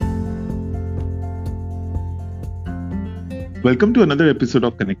Welcome to another episode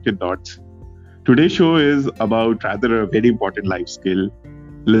of Connected Dots. Today's show is about rather a very important life skill,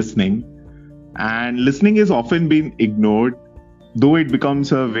 listening. And listening is often been ignored, though it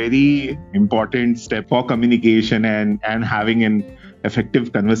becomes a very important step for communication and having an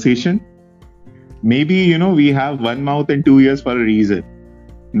effective conversation. Maybe, we have one mouth and two ears for a reason.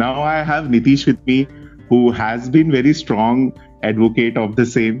 Now I have Nitish with me, who has been very strong advocate of the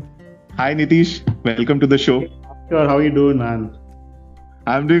same. Hi Nitish, welcome to the show. Sure, how are you doing, man?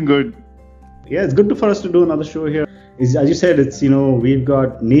 I'm doing good. Yeah, it's good for us to do another show here. As you said, we've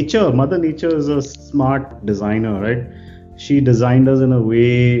got nature. Mother Nature is a smart designer, right? She designed us in a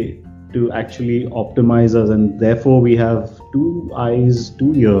way to actually optimize us, and therefore we have two eyes,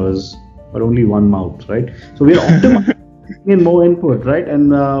 two ears, but only one mouth, right? So we're optimizing in more input, right?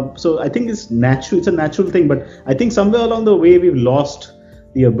 And so I think it's natural. It's a natural thing, but I think somewhere along the way we've lost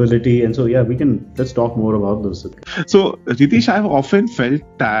the ability, and so let's talk more about this. So Ritesh, I've often felt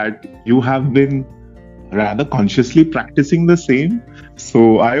that you have been rather consciously practicing the same.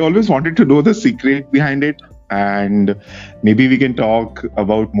 So I always wanted to know the secret behind it, and maybe we can talk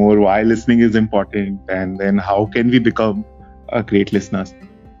about more why listening is important, and then how can we become a great listener.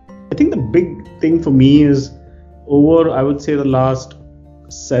 I think the big thing for me is over, I would say, the last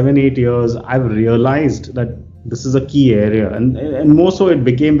 7-8 years, I've realized that this is a key area, and more so it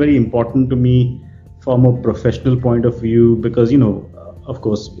became very important to me from a professional point of view, because of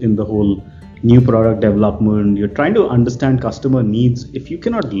course, in the whole new product development, you're trying to understand customer needs. If you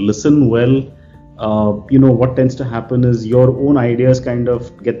cannot listen well, what tends to happen is your own ideas kind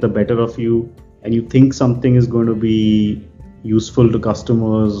of get the better of you, and you think something is going to be useful to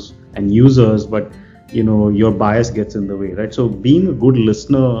customers and users, but your bias gets in the way, right? So being a good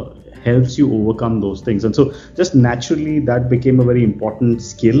listener helps you overcome those things, and so just naturally that became a very important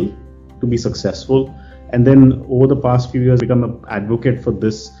skill to be successful. And then over the past few years, become an advocate for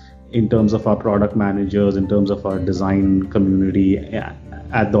this in terms of our product managers, in terms of our design community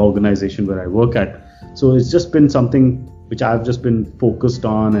at the organization where I work at. So it's just been something which I've just been focused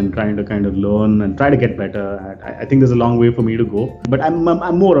on and trying to kind of learn and try to get better at. I think there's a long way for me to go, but I'm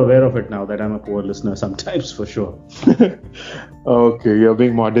more aware of it now that I'm a poor listener sometimes, for sure. Okay, you're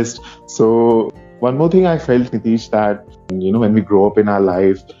being modest. So one more thing I felt, Nitish, that when we grow up in our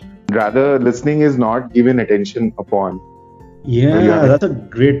life, rather listening is not given attention upon. Yeah, that's a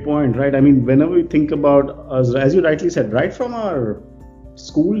great point, right? I mean, whenever we think about us, as you rightly said, right from our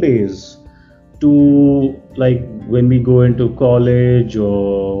school days to like when we go into college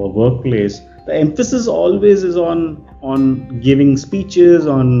or workplace, the emphasis always is on giving speeches,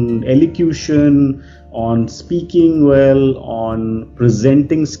 on elocution, on speaking well, on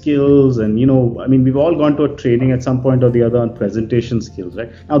presenting skills, and we've all gone to a training at some point or the other on presentation skills,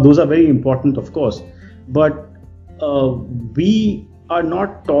 right? Now those are very important, of course, but we are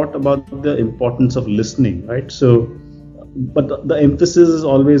not taught about the importance of listening, right? So but the emphasis is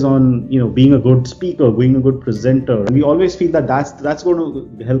always on being a good speaker, being a good presenter, and we always feel that that's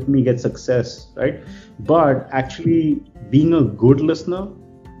going to help me get success, right? But actually being a good listener,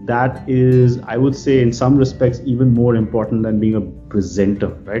 that is, I would say, in some respects even more important than being a presenter,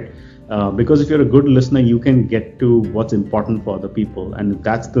 right? Because if you're a good listener, you can get to what's important for other people, and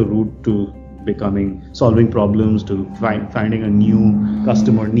that's the route to solving problems, to finding a new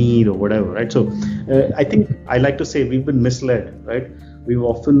customer need or whatever, right? So I think I like to say we've been misled, right? We've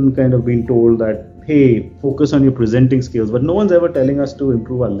often kind of been told that, hey, focus on your presenting skills, but no one's ever telling us to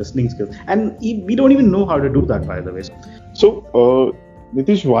improve our listening skills, and we don't even know how to do that, by the way. So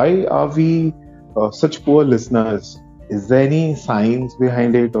Nitish, why are we such poor listeners? Is there any science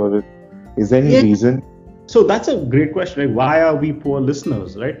behind it, or is there any reason? So that's a great question, right? Why are we poor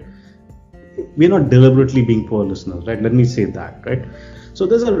listeners, right? We're not deliberately being poor listeners, right? Let me say that, right? So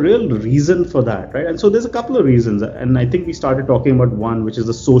there's a real reason for that, right? And so there's a couple of reasons, and I think we started talking about one, which is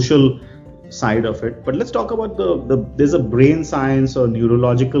the social side of it. But let's talk about there's a brain science or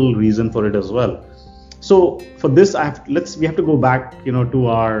neurological reason for it as well. So for this, we have to go back, to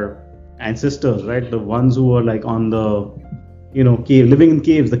our ancestors, right? The ones who were like on the, cave, living in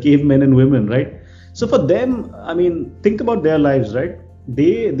caves, the cavemen and women, right? So for them, I mean, think about their lives, right?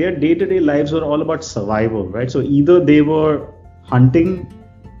 Their day-to-day lives were all about survival, right? So either they were hunting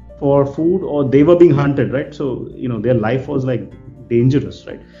for food or they were being hunted, right? So, their life was like dangerous,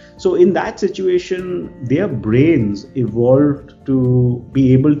 right? So in that situation, their brains evolved to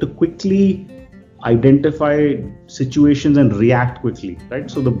be able to quickly identify situations and react quickly, right?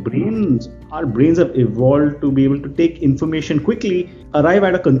 So our brains have evolved to be able to take information quickly, arrive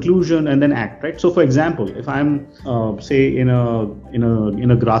at a conclusion, and then act, right? So for example, if I'm say in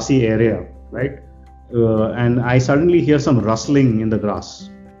a grassy area, right, and I suddenly hear some rustling in the grass.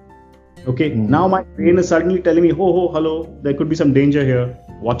 Okay, now my brain is suddenly telling me, hello, there could be some danger here.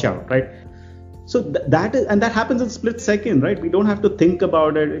 Watch out, right? So that happens in split second, right? We don't have to think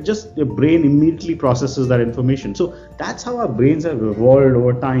about it. It just your brain immediately processes that information. So that's how our brains have evolved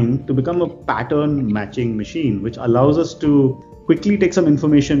over time to become a pattern matching machine, which allows us to quickly take some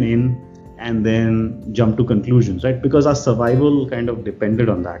information in and then jump to conclusions, right? Because our survival kind of depended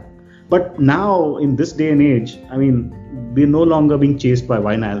on that. But now in this day and age, I mean, we're no longer being chased by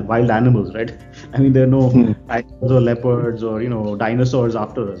wild animals, right? I mean, there are no tigers or leopards or, dinosaurs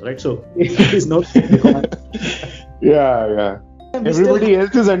after us, right? So it's no. Yeah. Everybody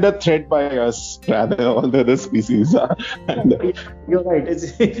else is under threat by us, rather all the other species. You're right.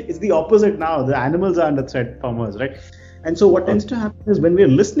 It's the opposite now. The animals are under threat from us, right? And so what tends to happen is when we're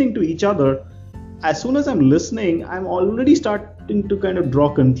listening to each other, as soon as I'm listening, I'm already starting to kind of draw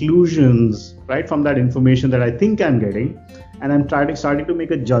conclusions, right, from that information that I think I'm getting, and I'm starting to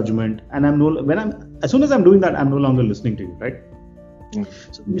make a judgment. And as soon as I'm doing that, I'm no longer listening to you, right?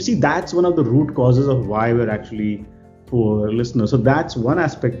 So you see, that's one of the root causes of why we're actually poor listeners. So that's one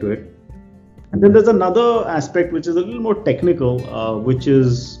aspect to it. And then there's another aspect which is a little more technical, which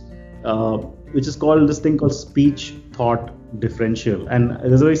is called this thing called speech thought differential. And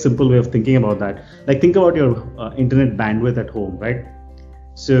there's a very simple way of thinking about that. Like, think about your internet bandwidth at home, right?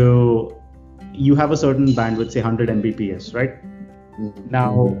 So you have a certain bandwidth, say 100 Mbps, right?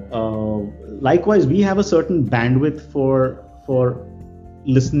 Now, likewise, we have a certain bandwidth for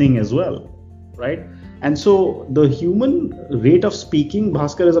listening as well, right? And so the human rate of speaking,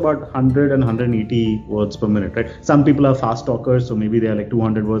 Bhaskar, is about 100 and 180 words per minute, right? Some people are fast talkers, so maybe they're like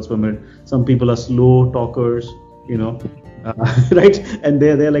 200 words per minute. Some people are slow talkers, right? And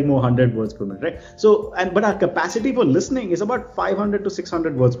they're like more 100 words per minute, right? So, but our capacity for listening is about 500 to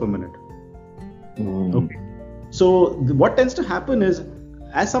 600 words per minute. Okay. So what tends to happen is,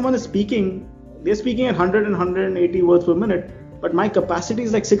 as someone is speaking, they're speaking at 100 and 180 words per minute, but my capacity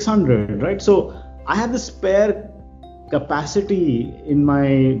is like 600, right? So I have this spare capacity in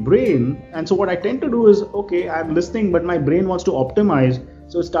my brain, and so what I tend to do is, okay, I'm listening, but my brain wants to optimize,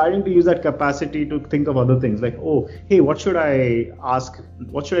 so it's starting to use that capacity to think of other things, like, oh, hey, what should I ask?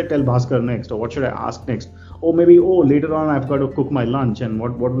 What should I tell Bhaskar next? Or what should I ask next? Or maybe, later on I've got to cook my lunch, and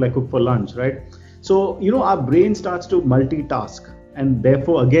what will I cook for lunch, right? So, our brain starts to multitask, and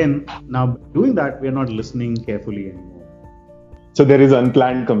therefore, again, now doing that, we're not listening carefully anymore. So there is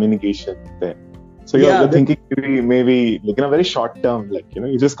unplanned communication there. So you're thinking maybe like in a very short term, like,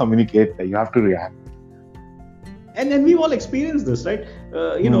 you just communicate, like you have to react. And then we've all experienced this, right?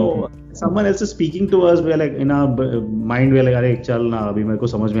 Someone else is speaking to us, we're like, in our mind, we're like, "Arey, chal na, abhi mere ko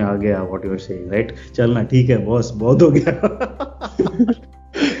samajh mein aa gaya what you're saying, right? Chal na, theek hai, boss, bahut ho gaya."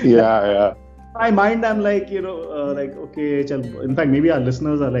 Yeah. My mind, I'm like, like, okay, chal. In fact, maybe our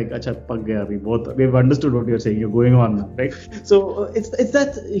listeners are like, "Acha, pak gaya abhi, they've understood what you're saying, you're going on now," right? So it's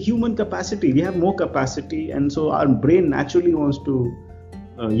that human capacity. We have more capacity, and so our brain naturally wants to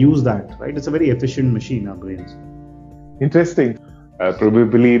use that, right? It's a very efficient machine, our brains. Interesting.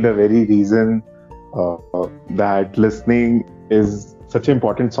 Probably the very reason that listening is such an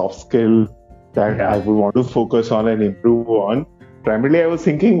important soft skill that I would want to focus on and improve on. Primarily, I was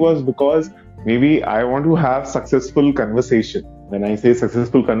thinking was because maybe I want to have successful conversation. When I say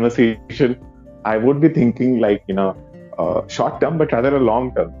successful conversation, I would be thinking like, short term, but rather a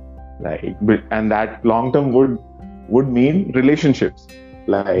long term. And that long term would mean relationships.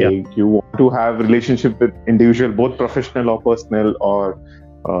 You want to have relationship with individual, both professional or personal, or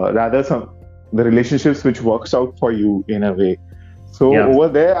rather the relationships which works out for you in a way. So over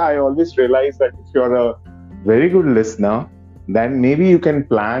there, I always realize that if you're a very good listener, then maybe you can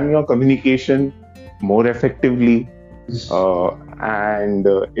plan your communication more effectively. And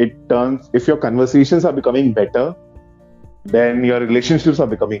if your conversations are becoming better, then your relationships are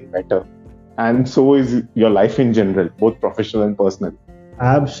becoming better. And so is your life in general, both professional and personal.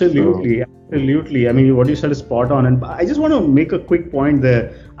 Absolutely. I mean, what you said is spot on. And I just want to make a quick point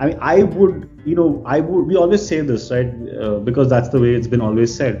there. I mean, we always say this, right? Because that's the way it's been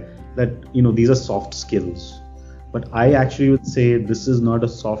always said, that, these are soft skills. But I actually would say this is not a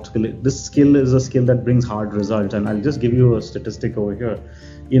soft skill. This skill is a skill that brings hard results. And I'll just give you a statistic over here.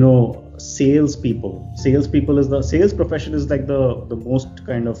 Sales profession is like the most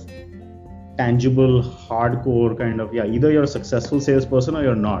kind of tangible, hardcore kind of, either you're a successful salesperson or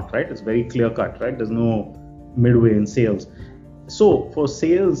you're not, right? It's very clear cut, right? There's no midway in sales. So for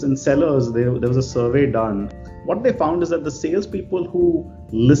sales and sellers, there was a survey done. What they found is that the salespeople who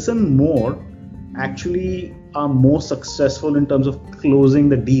listen more actually are more successful in terms of closing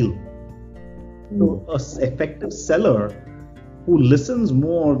the deal. So a effective seller who listens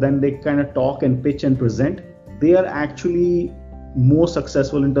more than they kind of talk and pitch and present, they are actually more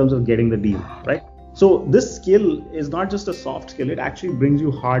successful in terms of getting the deal, right? So this skill is not just a soft skill, it actually brings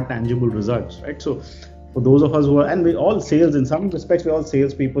you hard, tangible results, right? So for those of us who are, and we all sales, in some respects, we're all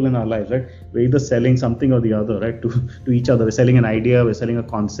salespeople in our lives, right? We're either selling something or the other, right? To each other. We're selling an idea, we're selling a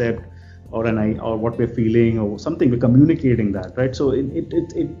concept, or what we're feeling or something. We're communicating that, right? So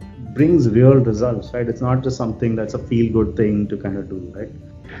it brings real results, right? It's not just something that's a feel good thing to kind of do, right?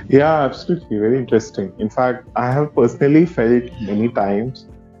 Yeah, absolutely. Very interesting. In fact, I have personally felt many times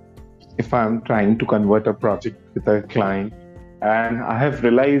if I'm trying to convert a project with a client, and I have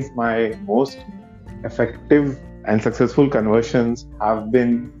realized my most effective and successful conversions have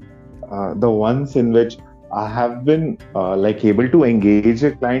been the ones in which I have been able to engage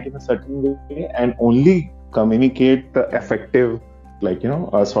a client in a certain way and only communicate the effective,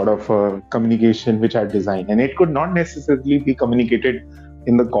 a sort of communication which I designed. And it could not necessarily be communicated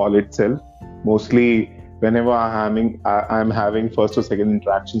in the call itself. Mostly, whenever I'm having first or second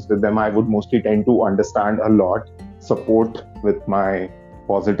interactions with them, I would mostly tend to understand a lot, support with my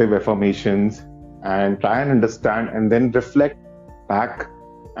positive affirmations, and try and understand and then reflect back,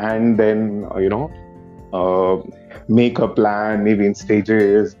 and then make a plan, maybe in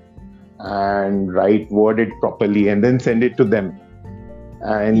stages, and word it properly and then send it to them.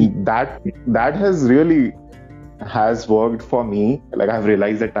 And that has really has worked for me, like I've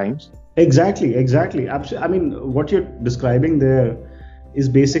realized at times. Exactly. Absolutely. I mean, what you're describing there is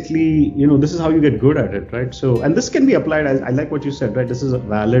basically, this is how you get good at it, right? So, and this can be applied, I like what you said, right? This is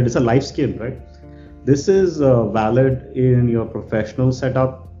it's a life skill, right? This is valid in your professional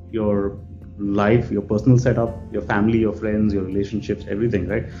setup, your life, your personal setup, your family, your friends, your relationships, everything,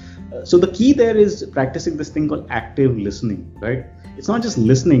 right? So the key there is practicing this thing called active listening, right? It's not just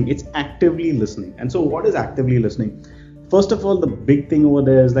listening, it's actively listening. And so what is actively listening? First of all, the big thing over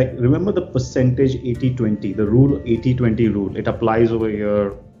there is remember the percentage 80-20, the rule 80-20 rule. It applies over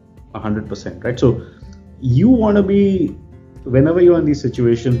here 100%, right? So you want to be, whenever you're in these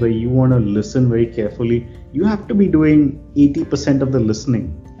situations where you want to listen very carefully, you have to be doing 80% of the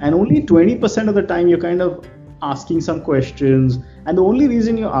listening. And only 20% of the time you're kind of asking some questions. And the only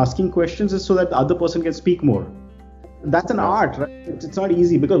reason you're asking questions is so that the other person can speak more. That's an art, right? It's not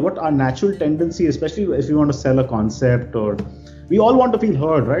easy, because what our natural tendency, especially if we want to sell a concept, or we all want to feel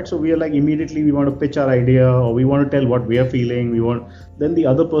heard, right? So we are immediately we want to pitch our idea, or we want to tell what we are feeling. Then the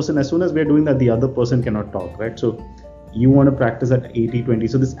other person, as soon as we're doing that, the other person cannot talk, right? So you want to practice at 80-20.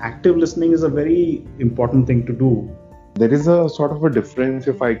 So this active listening is a very important thing to do. There is a sort of a difference,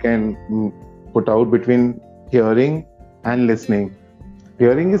 if I can put out, between hearing and listening.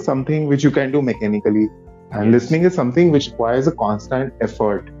 Hearing is something which you can do mechanically, and listening is something which requires a constant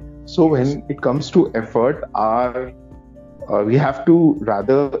effort. So when it comes to effort, we have to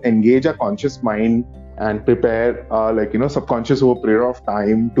rather engage our conscious mind and prepare subconscious over a period of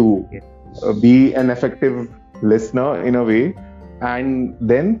time to be an effective listener in a way, and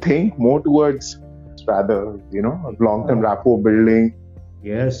then think more towards rather long-term rapport building.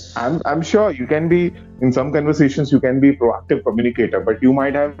 Yes, I'm sure you can be, in some conversations you can be a proactive communicator, but you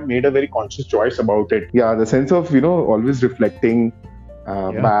might have made a very conscious choice about it. Yeah, the sense of always reflecting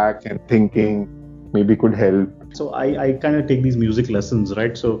back and thinking maybe could help. So I kind of take these music lessons,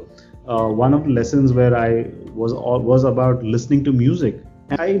 right? So one of the lessons where I was about listening to music.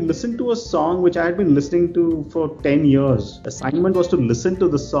 I listened to a song which I had been listening to for 10 years. The assignment was to listen to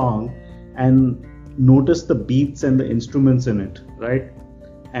the song and notice the beats and the instruments in it, right?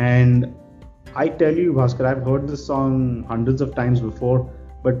 And I tell you, Bhaskar, I've heard this song hundreds of times before,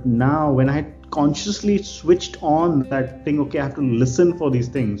 but now when I consciously switched on that thing, okay, I have to listen for these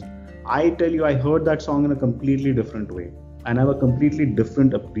things, I tell you, I heard that song in a completely different way, and I have a completely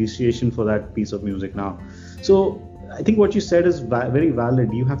different appreciation for that piece of music now. So I think what you said is very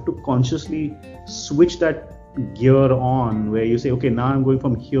valid. You have to consciously switch that gear on, where you say, okay, now I'm going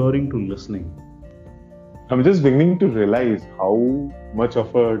from hearing to listening. I'm just beginning to realize how much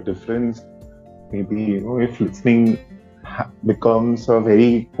of a difference maybe, if listening becomes a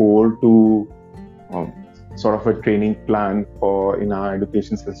very core to sort of a training plan in our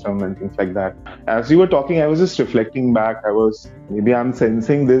education system and things like that. As you were talking, I was just reflecting back. I'm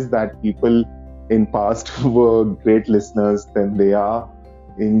sensing this, that people in past were great listeners than they are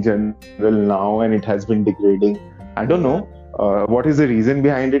in general now, and it has been degrading. I don't know. What is the reason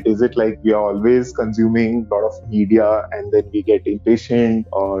behind it? Is it we are always consuming a lot of media and then we get impatient,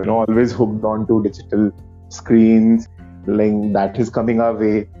 or always hooked on to digital screens, that is coming our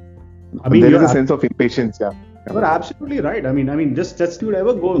way? I mean, there is a sense of impatience. You're absolutely right. Just you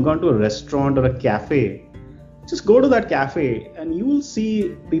ever gone to a restaurant or a cafe? Just go to that cafe and you will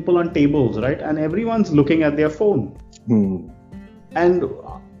see people on tables, right? And everyone's looking at their phone. And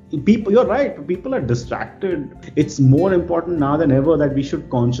people, you're right. People are distracted. It's more important now than ever that we should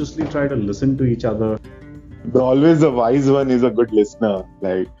consciously try to listen to each other. Always the wise one is a good listener.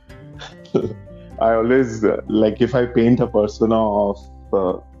 Like I always like if I paint a persona of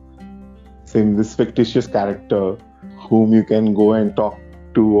this fictitious character whom you can go and talk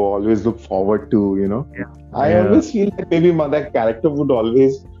to, always look forward to, Yeah. I always feel that maybe that character would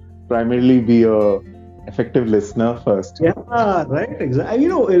always primarily be a effective listener first. Yeah, right,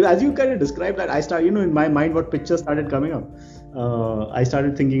 exactly. As you kind of described that, I started, in my mind, what picture started coming up. I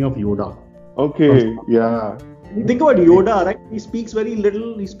started thinking of Yoda. Okay, yeah. Think about Yoda, right? He speaks very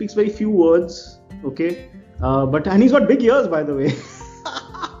little. He speaks very few words. Okay, and he's got big ears, by the way.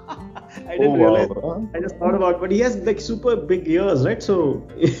 I didn't realize. Wow. I just thought about, but he has like super big ears, right? So.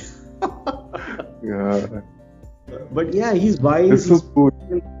 Yeah. But yeah, he's wise. This is good.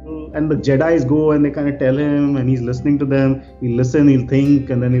 And the Jedis go and they kind of tell him, and he's listening to them. He'll listen, he'll think,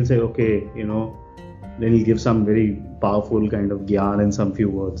 and then he'll say, okay, Then he'll give some very powerful kind of gyan in some few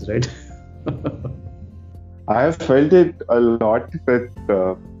words, right? I have felt it a lot with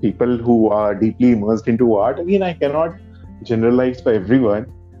people who are deeply immersed into art. Again, I cannot generalize for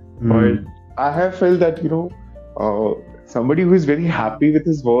everyone, but I have felt that, somebody who is very happy with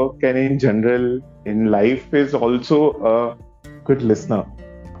his work and in general in life is also a good listener.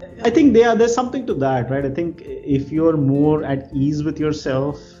 I think there's something to that, right? I think if you're more at ease with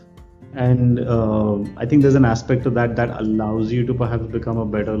yourself, and I think there's an aspect of that allows you to perhaps become a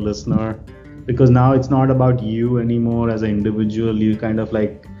better listener, because now it's not about you anymore as an individual. You kind of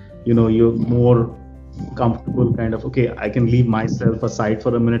like, you're more comfortable kind of, okay, I can leave myself aside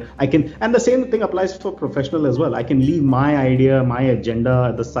for a minute. And the same thing applies for professional as well. I can leave my idea, my agenda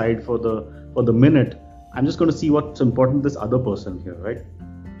at the side for the minute. I'm just going to see what's important to this other person here, right?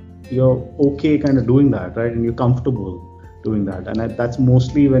 You're okay kind of doing that, right? And you're comfortable doing that. And that's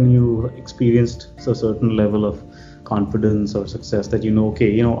mostly when you experienced a certain level of confidence or success that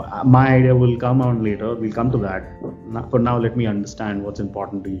okay, my idea will come on later. We'll come to that. For now, let me understand what's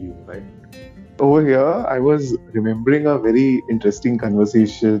important to you, right? Over here, I was remembering a very interesting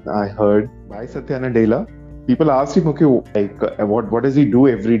conversation I heard by Satya Nadella. People asked him, okay, like what does he do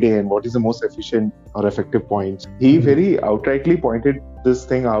every day and what is the most efficient or effective points? He very outrightly pointed this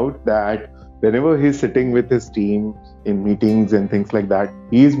thing out that whenever he's sitting with his team in meetings and things like that,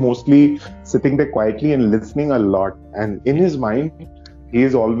 he is mostly sitting there quietly and listening a lot. And in his mind, he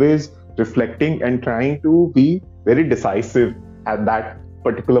is always reflecting and trying to be very decisive at that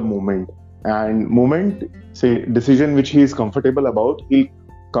particular moment. And say decision which he is comfortable about, he'll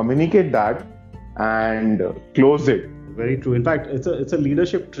communicate that and close it. Very true. In fact, it's a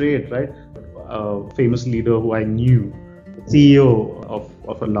leadership trait, right? A famous leader who I knew, CEO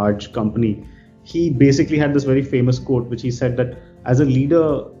of a large company, he basically had this very famous quote which he said that as a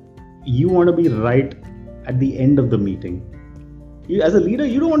leader, you want to be right at the end of the meeting. As a leader,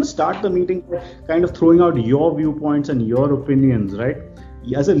 you don't want to start the meeting kind of throwing out your viewpoints and your opinions, right?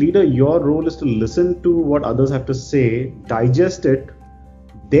 As a leader, your role is to listen to what others have to say, digest it,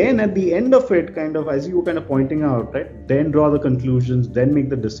 then at the end of it, kind of as you were kind of pointing out, right, then draw the conclusions, then make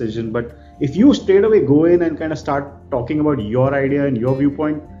the decision. But if you straight away go in and kind of start talking about your idea and your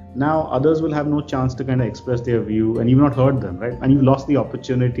viewpoint, now others will have no chance to kind of express their view, and you've not heard them, right? And you've lost the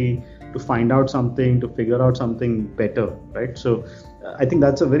opportunity to find out something, to figure out something better, right? So I think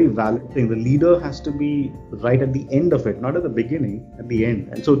that's a very valid thing. The leader has to be right at the end of it, not at the beginning, at the end.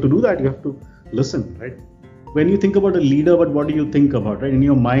 And so to do that, you have to listen, right? When you think about a leader, but what do you think about, right? In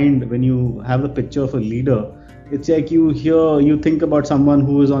your mind, when you have the picture of a leader, it's like you think about someone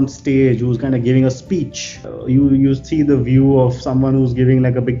who is on stage, who's kind of giving a speech. You see the view of someone who's giving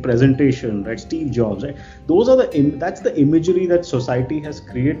like a big presentation, right? Steve Jobs, right? That's the imagery that society has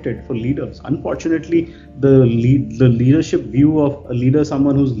created for leaders. Unfortunately, the leadership view of a leader,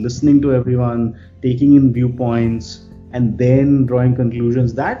 someone who's listening to everyone, taking in viewpoints, and then drawing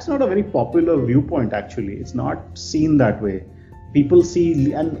conclusions, that's not a very popular viewpoint. Actually, it's not seen that way. People see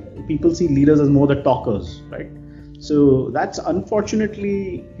leaders as more the talkers, right? So that's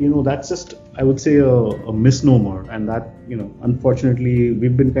unfortunately, that's just, I would say, a misnomer, and that, unfortunately,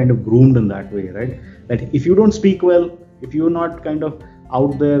 we've been kind of groomed in that way, right? That if you don't speak well, if you're not kind of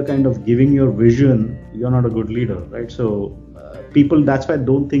out there kind of giving your vision, you're not a good leader, right? So people, that's why I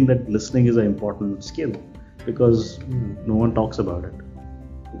don't think that listening is an important skill, because no one talks about it.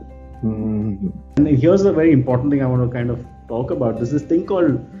 And here's a very important thing I want to kind of talk about. There's this thing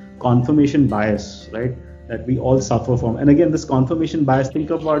called confirmation bias, right? that we all suffer from. And again, this confirmation bias, think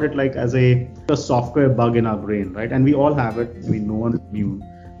about it like as a software bug in our brain, right? And we all have it. I mean, no one is immune.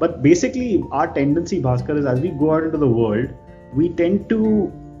 But basically, our tendency, Bhaskar, is as we go out into the world, we tend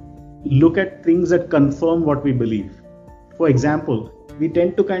to look at things that confirm what we believe. For example, we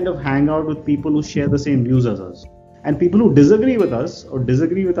tend to kind of hang out with people who share the same views as us. And people who disagree with us or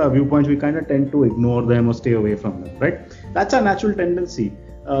disagree with our viewpoints, we kind of tend to ignore them or stay away from them, right? That's our natural tendency.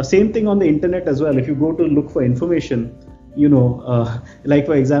 Same thing on the internet as well. If you go to look for information, like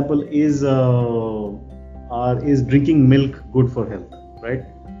for example, is drinking milk good for health, right?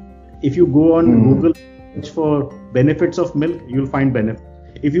 If you go on Google search for benefits of milk, you'll find benefits.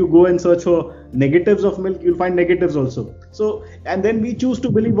 If you go and search for negatives of milk, you'll find negatives also. So, and then we choose to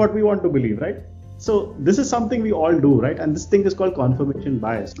believe what we want to believe, right? So this is something we all do, right? And this thing is called confirmation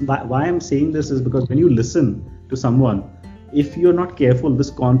bias. Why I'm saying this is because when you listen to someone, if you're not careful, this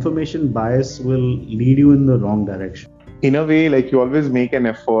confirmation bias will lead you in the wrong direction. In a way, like you always make an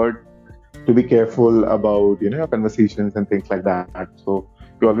effort to be careful about, your conversations and things like that. So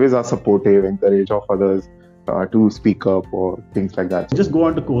you always are supportive, encourage of others to speak up or things like that. Just go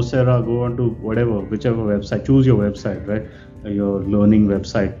on to Coursera, go on to whichever website, choose your website, right? Your learning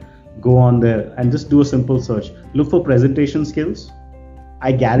website. Go on there and just do a simple search. Look for presentation skills.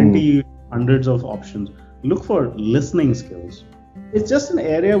 I guarantee you hundreds of options. Look for listening skills. It's just an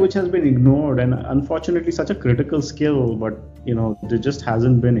area which has been ignored, and unfortunately such a critical skill, but there just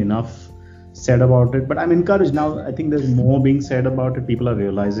hasn't been enough said about it. But I'm encouraged now. I think there's more being said about it. People are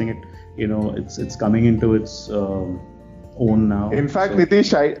realizing it. It's coming into its own now. In fact,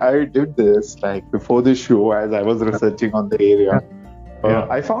 Nitish, I did this like before the show as I was researching on the area.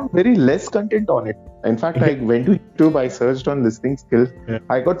 I found very less content on it. In fact, I went to YouTube, I searched on listening skills.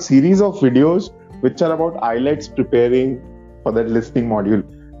 I got series of videos which are about IELTS preparing for that listening module.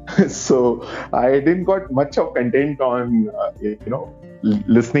 So I didn't got much of content on,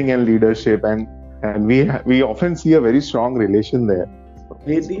 listening and leadership, and we often see a very strong relation there.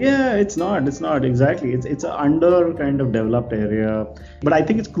 It's not exactly. It's an under kind of developed area, but I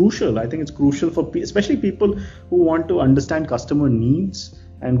think it's crucial. For especially people who want to understand customer needs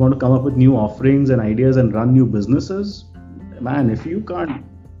and want to come up with new offerings and ideas and run new businesses. Man, if you can't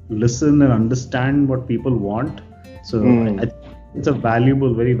listen and understand what people want, so I think it's a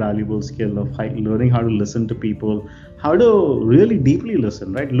very valuable skill of learning how to listen to people, how to really deeply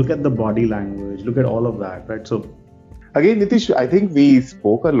listen, right? Look at the body language, look at all of that, right? So. Again, Nitish, I think we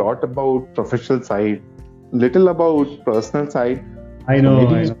spoke a lot about professional side, little about personal side. I know.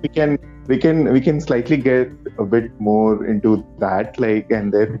 We can slightly get a bit more into that,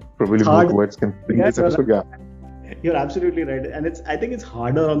 and then probably move towards this episode. Yeah. You're absolutely right, and I think it's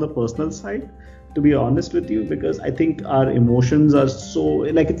harder on the personal side, to be honest with you, because I think our emotions are so,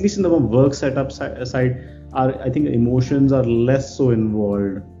 at least in the work setup side, I think emotions are less so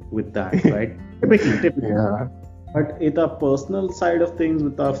involved with that, right? Typically. Yeah. But in the personal side of things,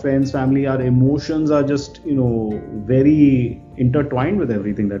 with our friends, family, our emotions are just, very intertwined with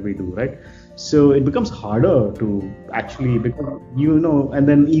everything that we do, right? So it becomes harder to actually, because, and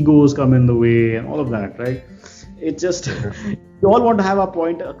then egos come in the way and all of that, right? It just, we all want to have our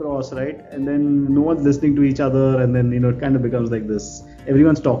point across, right? And then no one's listening to each other, and then, it kind of becomes like this.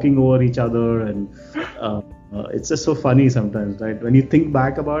 Everyone's talking over each other, and it's just so funny sometimes, right? When you think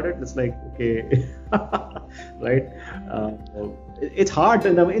back about it, it's like, okay, right? It's hard,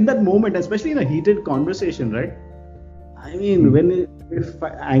 and in that moment, especially in a heated conversation, right? I mean, when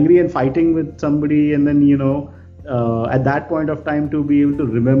you're angry and fighting with somebody, and then at that point of time to be able to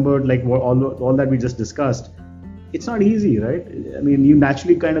remember all that we just discussed, it's not easy, right? I mean, you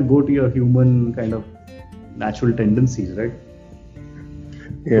naturally kind of go to your human kind of natural tendencies, right?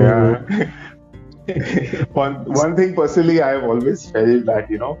 Yeah. One thing personally, I've always felt that,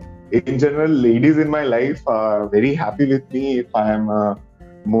 in general, ladies in my life are very happy with me if I'm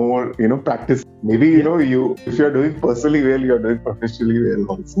more, practice. Maybe, if you're doing personally well, you're doing professionally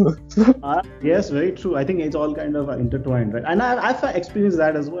well also. Yes, very true. I think it's all kind of intertwined, right? And I've experienced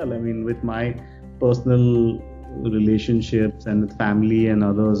that as well. I mean, with my personal relationships and with family and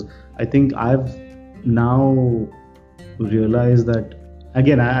others, I think I've now realized that,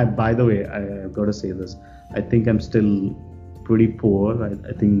 again, by the way, I've got to say this, I think I'm still pretty poor.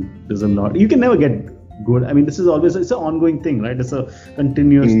 I think there's a lot, you can never get good. I mean, it's an ongoing thing, right? It's a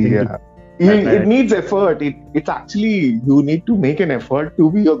continuous thing. Yeah. It needs effort. It's actually, you need to make an effort to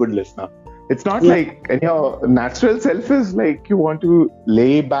be a good listener. It's not like, and your natural self is like, you want to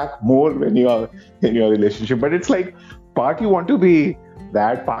lay back more when you are in your relationship, but it's like part you want to be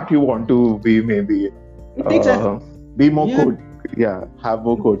that, part you want to be maybe it takes effort. Be more have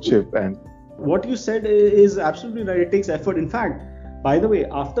more courtship and what you said is absolutely right. It takes effort. In fact, by the way,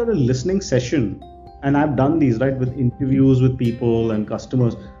 after a listening session, and I've done these, right, with interviews with people and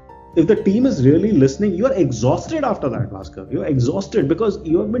customers, if the team is really listening, you are exhausted after that, Bhaskar. You're exhausted because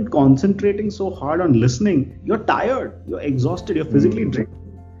you have been concentrating so hard on listening. You're tired, you're exhausted, you're physically drained.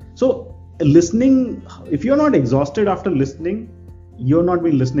 So listening, if you're not exhausted after listening, you're not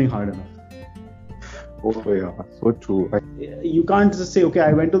been listening hard enough. Oh yeah, so true. You can't just say, okay,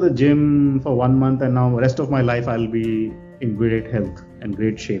 I went to the gym for 1 month and now the rest of my life I'll be in great health and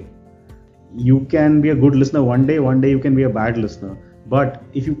great shape. You can be a good listener one day you can be a bad listener. But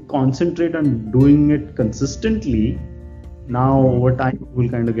if you concentrate on doing it consistently, now over time you will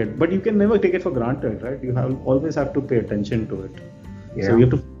kind of get, but you can never take it for granted, right? You always have to pay attention to it. Yeah. So you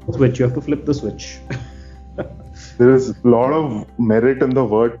have to flip the switch. There is a lot of merit in the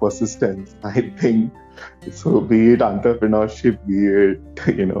word persistence, I think. So be it entrepreneurship, be it,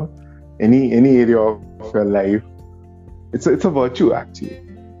 any area of your life, it's a virtue actually.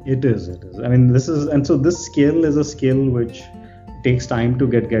 It is. I mean, this skill is a skill which takes time to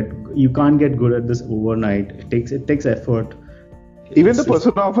get. You can't get good at this overnight. It takes effort. Even the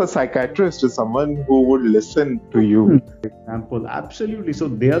persona of a psychiatrist is someone who would listen to you. Example, absolutely. So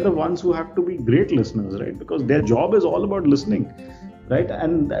they are the ones who have to be great listeners, right? Because their job is all about listening, right?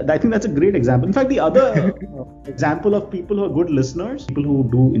 And I think that's a great example. In fact, the other example of people who are good listeners, people who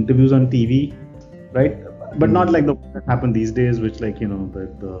do interviews on TV, right? But not like the one that happen these days, which the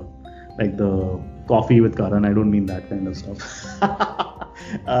coffee with Karan. I don't mean that kind of stuff.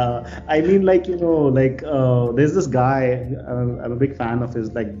 I mean there's this guy, I'm a big fan of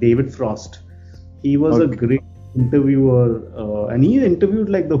his, like David Frost. He was a great interviewer, and he interviewed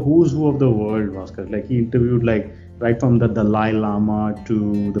like the who's who of the world, Bhaskar. Like he interviewed like right from the Dalai Lama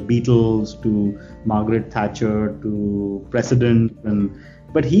to the Beatles to Margaret Thatcher to president,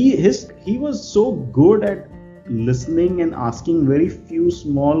 but he was so good at listening and asking very few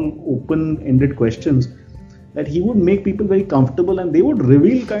small open-ended questions that he would make people very comfortable, and they would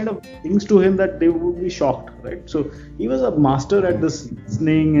reveal kind of things to him that they would be shocked, right? So he was a master at this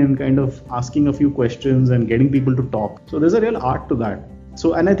listening and kind of asking a few questions and getting people to talk. So there's a real art to that.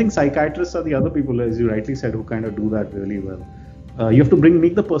 So, and I think psychiatrists are the other people, as you rightly said, who kind of do that really well. You have to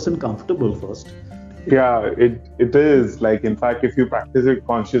make the person comfortable first. Yeah, it is. Like, in fact, if you practice it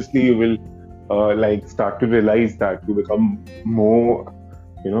consciously, you will start to realize that you become more,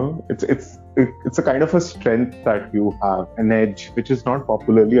 it's a kind of a strength that you have, an edge which is not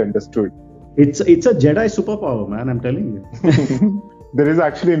popularly understood. It's a Jedi superpower, man, I'm telling you. There is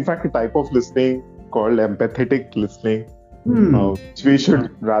actually, in fact, a type of listening called empathetic listening, which we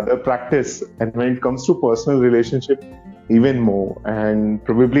should rather practice. And when it comes to personal relationship, even more. And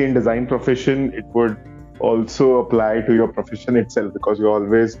probably in design profession, it would also apply to your profession itself, because you're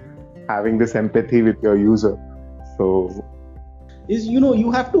always having this empathy with your user. So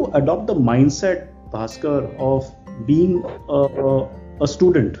you have to adopt the mindset, Bhaskar, of being a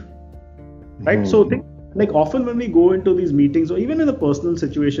student, right? So like often when we go into these meetings, or even in a personal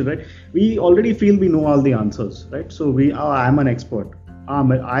situation, right, we already feel we know all the answers, right? So I'm an expert.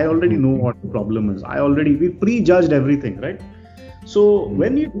 I already know what the problem is. We prejudged everything, right? So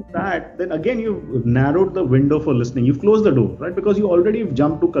when you do that, then again you've narrowed the window for listening. You've closed the door, right? Because you already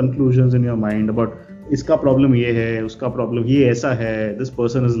jumped to conclusions in your mind about iska problem ye hai, uska problem ye aisa hai, this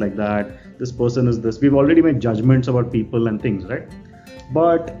person is like that, this person is this. We've already made judgments about people and things, right?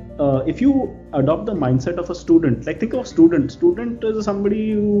 But if you adopt the mindset of a student, like think of a student. Student is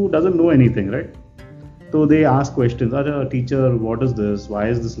somebody who doesn't know anything, right? So they ask questions. Teacher, what is this? Why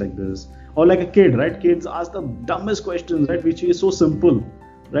is this like this? Or like a kid, right? Kids ask the dumbest questions, right? Which is so simple,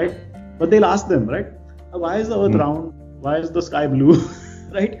 right? But they'll ask them, right? Why is the earth round? Why is the sky blue?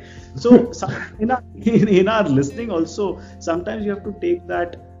 Right? So in our listening also, sometimes you have to take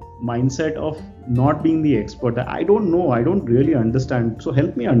that mindset of not being the expert. I don't know. I don't really understand. So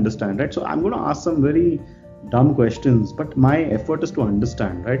help me understand, right? So I'm going to ask some very dumb questions, but my effort is to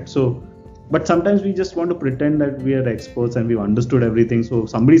understand, right? So, but sometimes we just want to pretend that we are experts and we've understood everything. So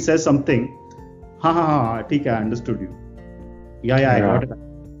somebody says something, theek hai, I understood you. Yeah, I got it.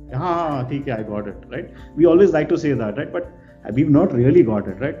 Theek hai, I got it, right? We always like to say that, right? But we've not really got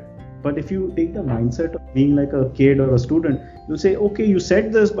it, right? But if you take the mindset of being like a kid or a student, you'll say, okay, you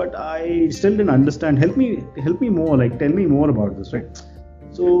said this, but I still didn't understand. Help me more, like tell me more about this, right?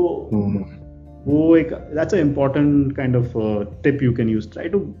 So that's an important kind of tip you can use. Try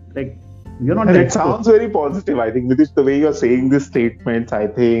to you're not. It sounds very positive. I think because the way you're saying these statements, I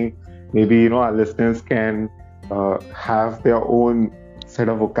think maybe our listeners can have their own set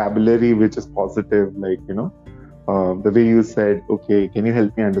of vocabulary which is positive, the way you said, okay, can you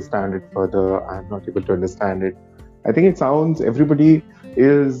help me understand it further? I'm not able to understand it. I think it sounds everybody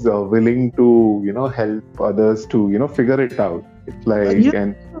is willing to, help others to, figure it out. It's like, Yeah,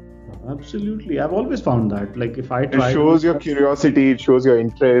 and absolutely. I've always found that. Like if I it try shows to, your curiosity, it shows your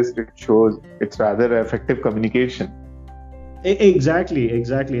interest, it's rather effective communication.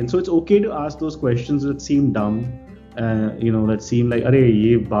 exactly. And so it's okay to ask those questions that seem dumb, that seem like, अरे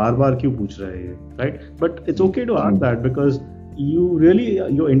ये बार-बार क्यों पूछ रहा है ये, right? But it's okay to ask that because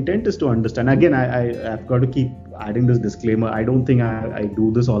your intent is to understand. Again, I've got to keep adding this disclaimer. I don't think I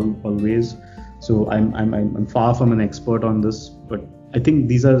do this always. So I'm far from an expert on this, but I think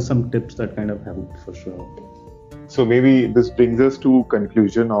these are some tips that kind of help for sure. So maybe this brings us to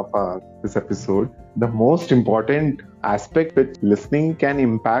conclusion of this episode. The most important aspect which listening can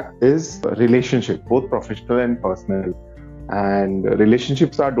impact is relationship, both professional and personal. And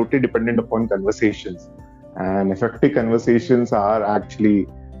relationships are totally dependent upon conversations. And effective conversations are actually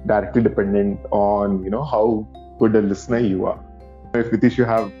directly dependent on, how good a listener you are. If Hitesh, you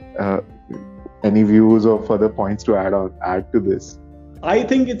have any views or further points to add to this? I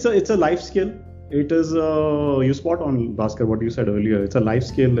think it's a life skill. It is you spot on, Bhaskar, what you said earlier. It's a life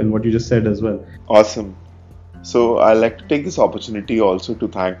skill, and what you just said as well. Awesome. So I'd like to take this opportunity also to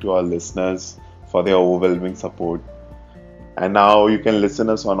thank to our listeners for their overwhelming support. And now you can listen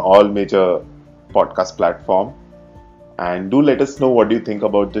us on all major podcast platform. And do let us know what you think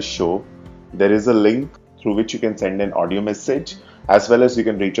about the show. There is a link through which you can send an audio message, as well as you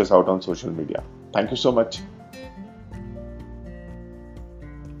can reach us out on social media. Thank you so much.